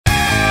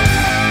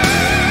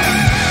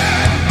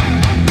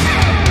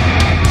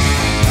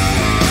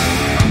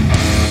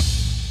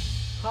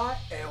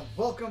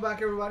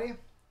back, everybody.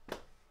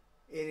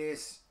 It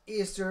is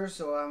Easter,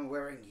 so I'm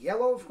wearing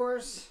yellow, of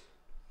course.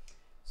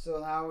 So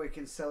now we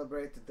can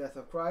celebrate the death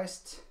of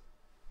Christ.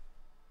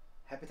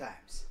 Happy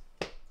times.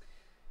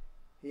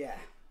 Yeah.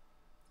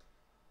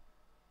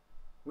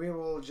 We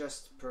will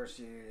just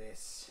pursue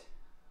this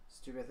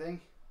stupid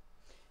thing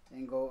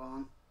and go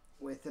on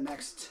with the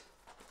next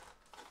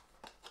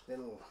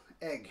little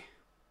egg.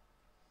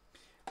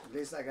 At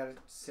least I gotta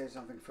say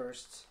something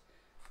first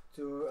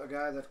to a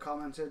guy that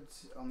commented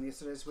on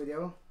yesterday's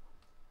video.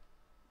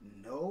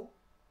 No,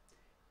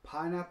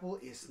 pineapple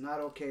is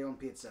not okay on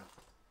pizza.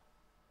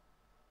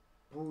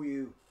 Boo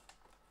you.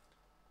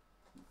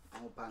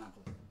 No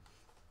pineapple.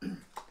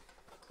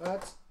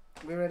 But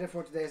we're ready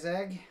for today's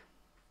egg.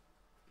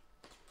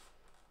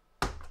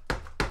 There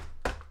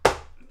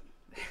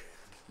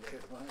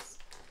it was.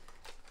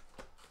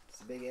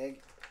 It's a big egg.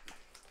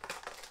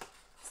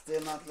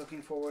 Still not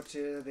looking forward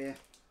to the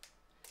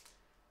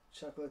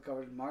chocolate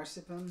covered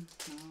marzipan.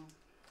 No.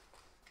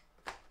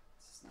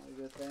 This is not a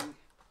good thing.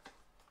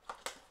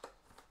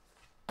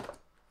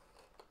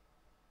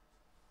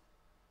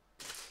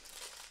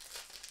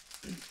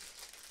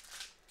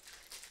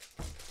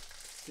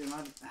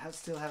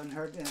 Still haven't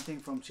heard anything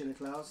from Chili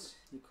Klaus.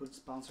 You could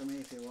sponsor me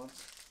if you want.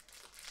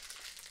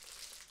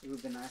 It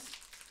would be nice.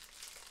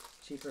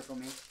 Cheaper for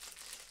me.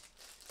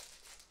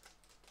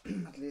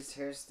 At least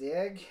here's the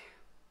egg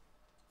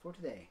for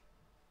today.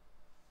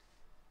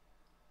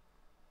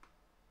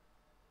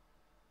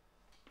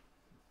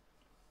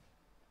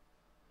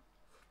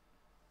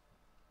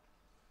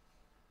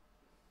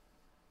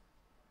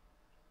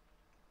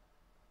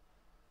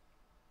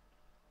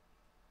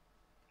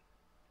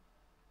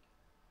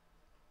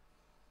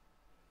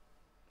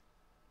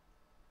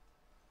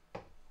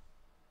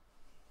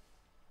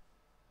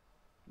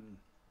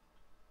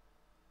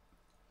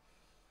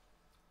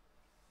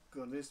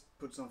 Could at least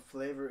put some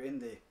flavor in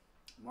the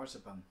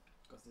marzipan,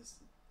 because this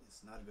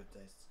is not a good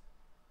taste.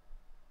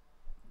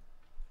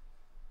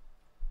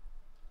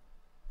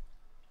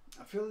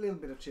 I feel a little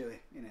bit of chili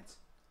in it.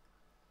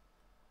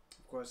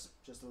 Of course,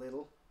 just a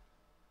little.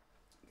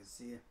 You can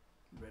see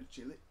red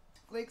chili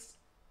flakes.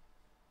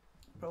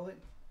 Probably,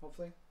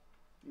 hopefully,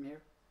 in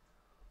here.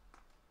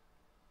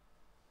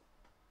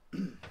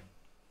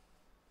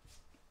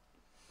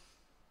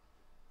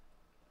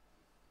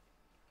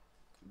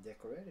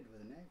 Decorated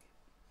with an egg.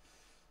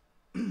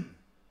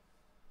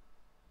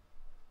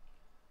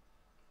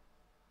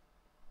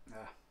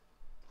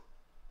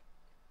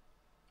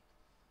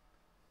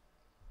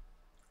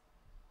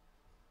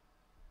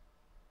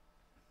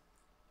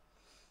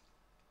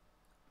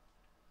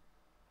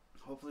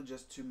 Hopefully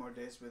just 2 more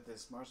days with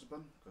this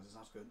marzipan, because it's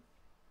not good.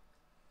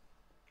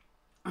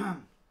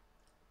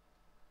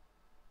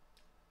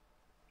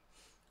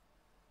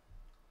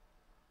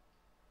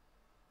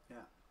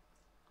 Yeah.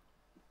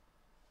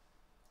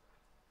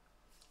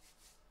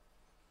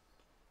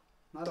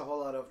 Not a whole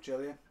lot of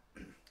chili,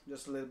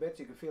 just a little bit.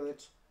 You can feel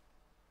it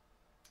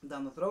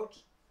down the throat.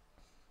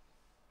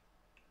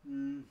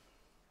 Yeah.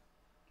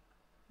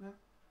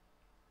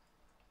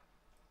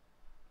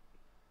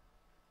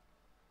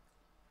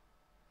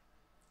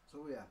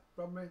 So yeah,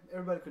 probably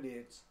everybody could eat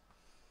it.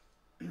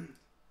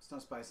 It's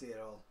not spicy at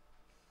all.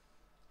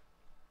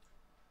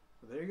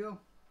 So there you go.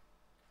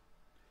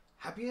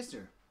 Happy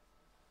Easter.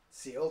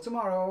 See you all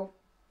tomorrow.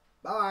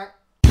 Bye bye.